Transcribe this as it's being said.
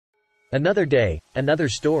Another day, another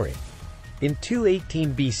story. In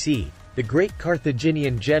 218 BC, the great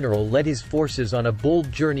Carthaginian general led his forces on a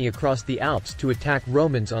bold journey across the Alps to attack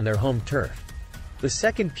Romans on their home turf. The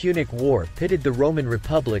Second Punic War pitted the Roman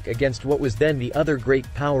Republic against what was then the other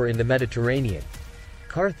great power in the Mediterranean,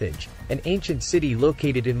 Carthage, an ancient city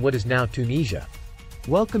located in what is now Tunisia.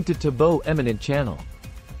 Welcome to Tabo Eminent Channel.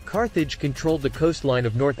 Carthage controlled the coastline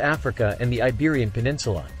of North Africa and the Iberian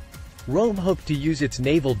Peninsula. Rome hoped to use its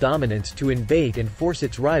naval dominance to invade and force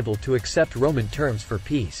its rival to accept Roman terms for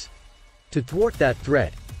peace. To thwart that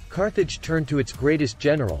threat, Carthage turned to its greatest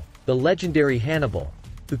general, the legendary Hannibal,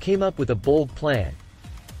 who came up with a bold plan.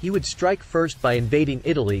 He would strike first by invading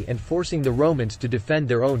Italy and forcing the Romans to defend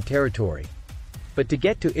their own territory. But to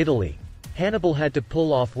get to Italy, Hannibal had to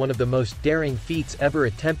pull off one of the most daring feats ever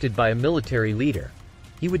attempted by a military leader.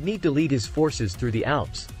 He would need to lead his forces through the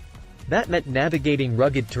Alps. That meant navigating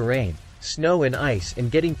rugged terrain, snow and ice,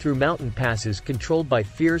 and getting through mountain passes controlled by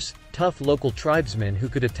fierce, tough local tribesmen who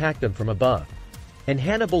could attack them from above. And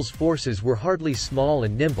Hannibal's forces were hardly small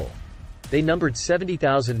and nimble. They numbered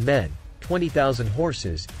 70,000 men, 20,000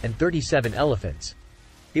 horses, and 37 elephants.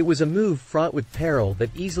 It was a move fraught with peril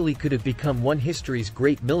that easily could have become one of history's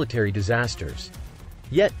great military disasters.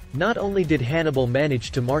 Yet, not only did Hannibal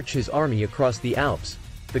manage to march his army across the Alps,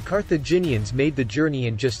 the Carthaginians made the journey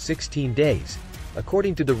in just 16 days,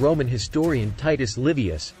 according to the Roman historian Titus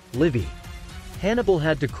Livius, Livy. Hannibal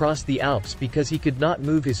had to cross the Alps because he could not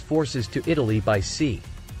move his forces to Italy by sea.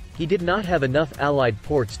 He did not have enough allied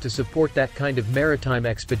ports to support that kind of maritime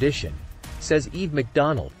expedition, says Eve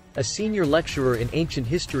MacDonald, a senior lecturer in ancient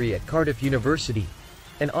history at Cardiff University,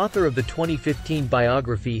 and author of the 2015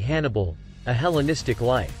 biography Hannibal, A Hellenistic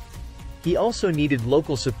Life. He also needed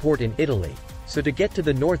local support in Italy. So to get to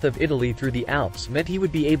the north of Italy through the Alps meant he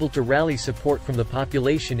would be able to rally support from the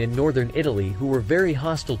population in northern Italy who were very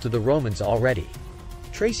hostile to the Romans already.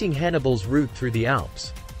 Tracing Hannibal's route through the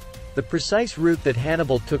Alps. The precise route that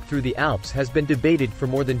Hannibal took through the Alps has been debated for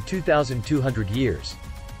more than 2,200 years.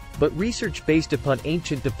 But research based upon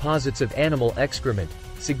ancient deposits of animal excrement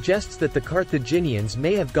suggests that the Carthaginians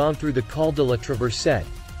may have gone through the Col de la Traversette,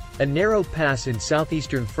 a narrow pass in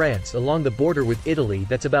southeastern France along the border with Italy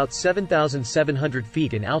that's about 7,700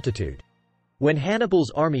 feet in altitude. When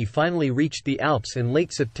Hannibal's army finally reached the Alps in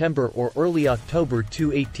late September or early October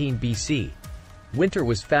 218 BC, winter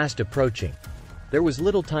was fast approaching. There was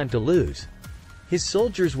little time to lose. His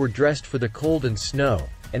soldiers were dressed for the cold and snow,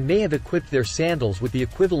 and may have equipped their sandals with the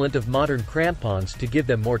equivalent of modern crampons to give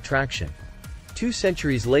them more traction. 2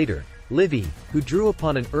 centuries later, Livy, who drew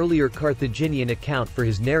upon an earlier Carthaginian account for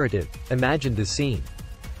his narrative, imagined the scene.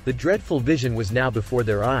 The dreadful vision was now before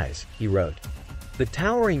their eyes, he wrote. The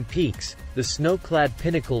towering peaks, the snow-clad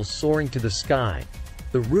pinnacles soaring to the sky,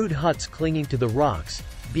 the rude huts clinging to the rocks,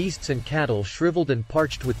 beasts and cattle shriveled and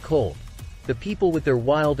parched with cold, the people with their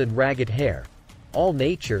wild and ragged hair, all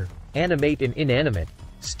nature, animate and inanimate,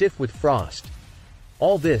 stiff with frost.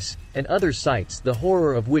 All this, and other sights the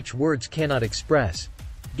horror of which words cannot express,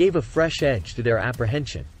 gave a fresh edge to their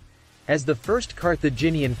apprehension. As the first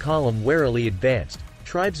Carthaginian column warily advanced,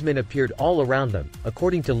 tribesmen appeared all around them,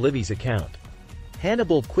 according to Livy's account.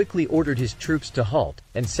 Hannibal quickly ordered his troops to halt,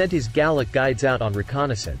 and sent his Gallic guides out on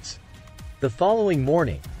reconnaissance. The following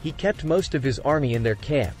morning, he kept most of his army in their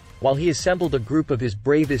camp, while he assembled a group of his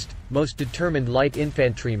bravest, most determined light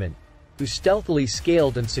infantrymen, who stealthily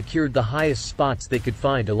scaled and secured the highest spots they could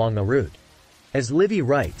find along the route. As Livy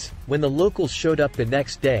writes, when the locals showed up the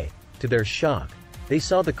next day, to their shock, they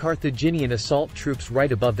saw the Carthaginian assault troops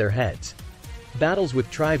right above their heads. Battles with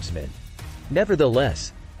tribesmen.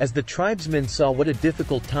 Nevertheless, as the tribesmen saw what a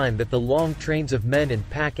difficult time that the long trains of men and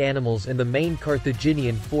pack animals and the main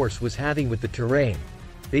Carthaginian force was having with the terrain,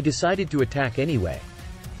 they decided to attack anyway.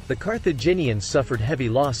 The Carthaginians suffered heavy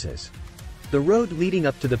losses. The road leading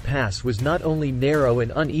up to the pass was not only narrow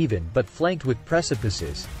and uneven but flanked with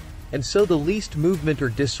precipices, and so the least movement or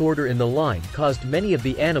disorder in the line caused many of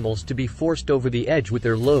the animals to be forced over the edge with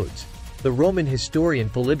their loads, the Roman historian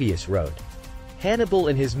Polybius wrote. Hannibal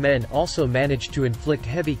and his men also managed to inflict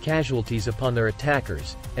heavy casualties upon their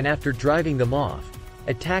attackers, and after driving them off,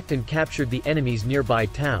 attacked and captured the enemy's nearby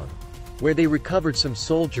town, where they recovered some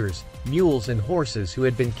soldiers, mules and horses who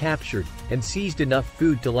had been captured, and seized enough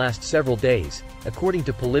food to last several days, according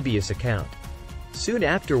to Polybius' account. Soon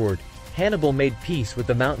afterward, Hannibal made peace with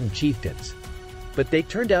the mountain chieftains. But they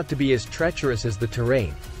turned out to be as treacherous as the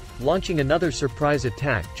terrain, launching another surprise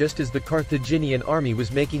attack just as the Carthaginian army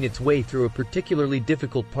was making its way through a particularly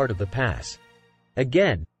difficult part of the pass.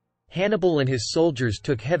 Again, Hannibal and his soldiers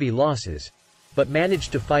took heavy losses, but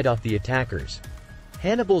managed to fight off the attackers.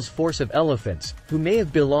 Hannibal's force of elephants, who may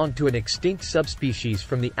have belonged to an extinct subspecies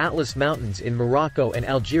from the Atlas Mountains in Morocco and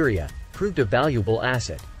Algeria, proved a valuable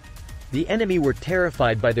asset. The enemy were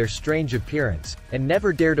terrified by their strange appearance, and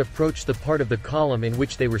never dared approach the part of the column in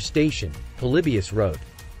which they were stationed, Polybius wrote.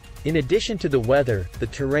 In addition to the weather, the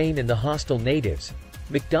terrain and the hostile natives,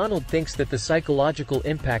 MacDonald thinks that the psychological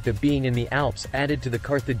impact of being in the Alps added to the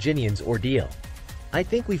Carthaginians' ordeal. I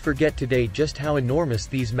think we forget today just how enormous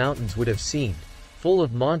these mountains would have seemed, full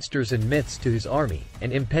of monsters and myths to his army,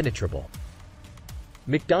 and impenetrable.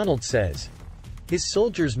 MacDonald says, his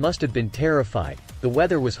soldiers must have been terrified. The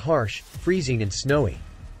weather was harsh, freezing and snowy.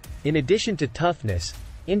 In addition to toughness,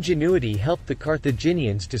 ingenuity helped the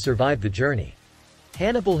Carthaginians to survive the journey.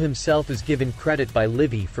 Hannibal himself is given credit by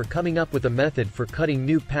Livy for coming up with a method for cutting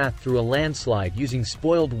new path through a landslide using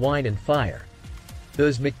spoiled wine and fire. Though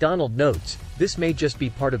as MacDonald notes, this may just be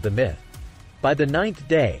part of the myth. By the 9th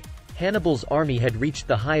day, Hannibal's army had reached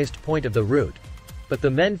the highest point of the route, but the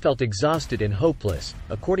men felt exhausted and hopeless,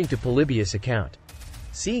 according to Polybius' account.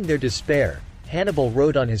 Seeing their despair, Hannibal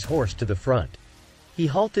rode on his horse to the front. He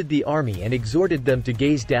halted the army and exhorted them to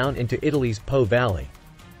gaze down into Italy's Po Valley.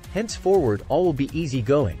 Henceforward all will be easy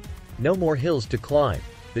going. No more hills to climb,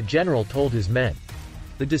 the general told his men.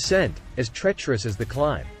 The descent, as treacherous as the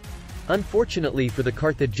climb. Unfortunately for the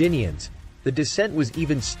Carthaginians, the descent was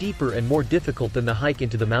even steeper and more difficult than the hike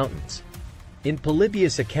into the mountains. In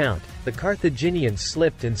Polybius' account, the Carthaginians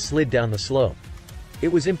slipped and slid down the slope.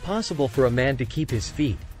 It was impossible for a man to keep his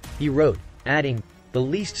feet, he wrote, adding, the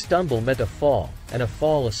least stumble meant a fall, and a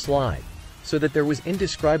fall a slide, so that there was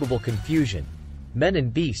indescribable confusion, men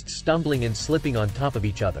and beasts stumbling and slipping on top of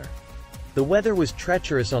each other. The weather was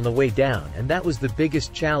treacherous on the way down, and that was the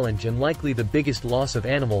biggest challenge and likely the biggest loss of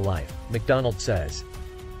animal life, MacDonald says.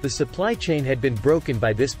 The supply chain had been broken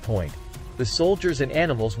by this point. The soldiers and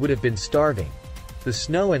animals would have been starving. The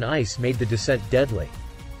snow and ice made the descent deadly.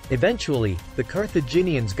 Eventually, the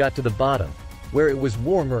Carthaginians got to the bottom, where it was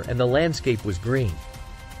warmer and the landscape was green.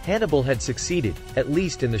 Hannibal had succeeded, at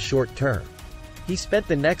least in the short term. He spent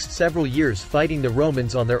the next several years fighting the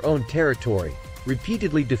Romans on their own territory,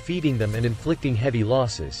 repeatedly defeating them and inflicting heavy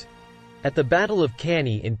losses. At the Battle of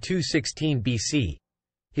Cannae in 216 BC,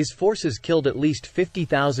 his forces killed at least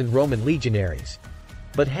 50,000 Roman legionaries.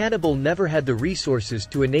 But Hannibal never had the resources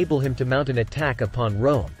to enable him to mount an attack upon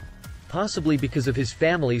Rome, possibly because of his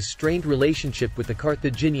family's strained relationship with the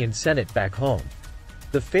Carthaginian Senate back home.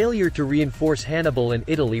 The failure to reinforce Hannibal in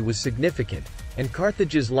Italy was significant, and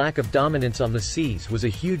Carthage's lack of dominance on the seas was a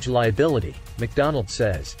huge liability, MacDonald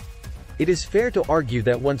says. It is fair to argue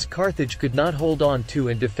that once Carthage could not hold on to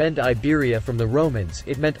and defend Iberia from the Romans,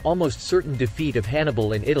 it meant almost certain defeat of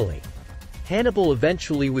Hannibal in Italy. Hannibal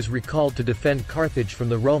eventually was recalled to defend Carthage from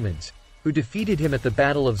the Romans, who defeated him at the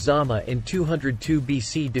Battle of Zama in 202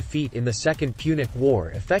 BC. Defeat in the Second Punic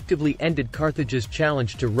War effectively ended Carthage's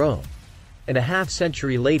challenge to Rome, and a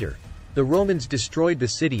half-century later, the Romans destroyed the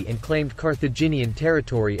city and claimed Carthaginian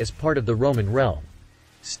territory as part of the Roman realm.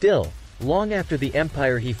 Still, long after the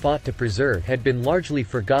empire he fought to preserve had been largely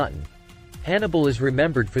forgotten, Hannibal is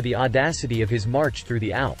remembered for the audacity of his march through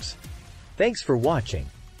the Alps. Thanks for watching.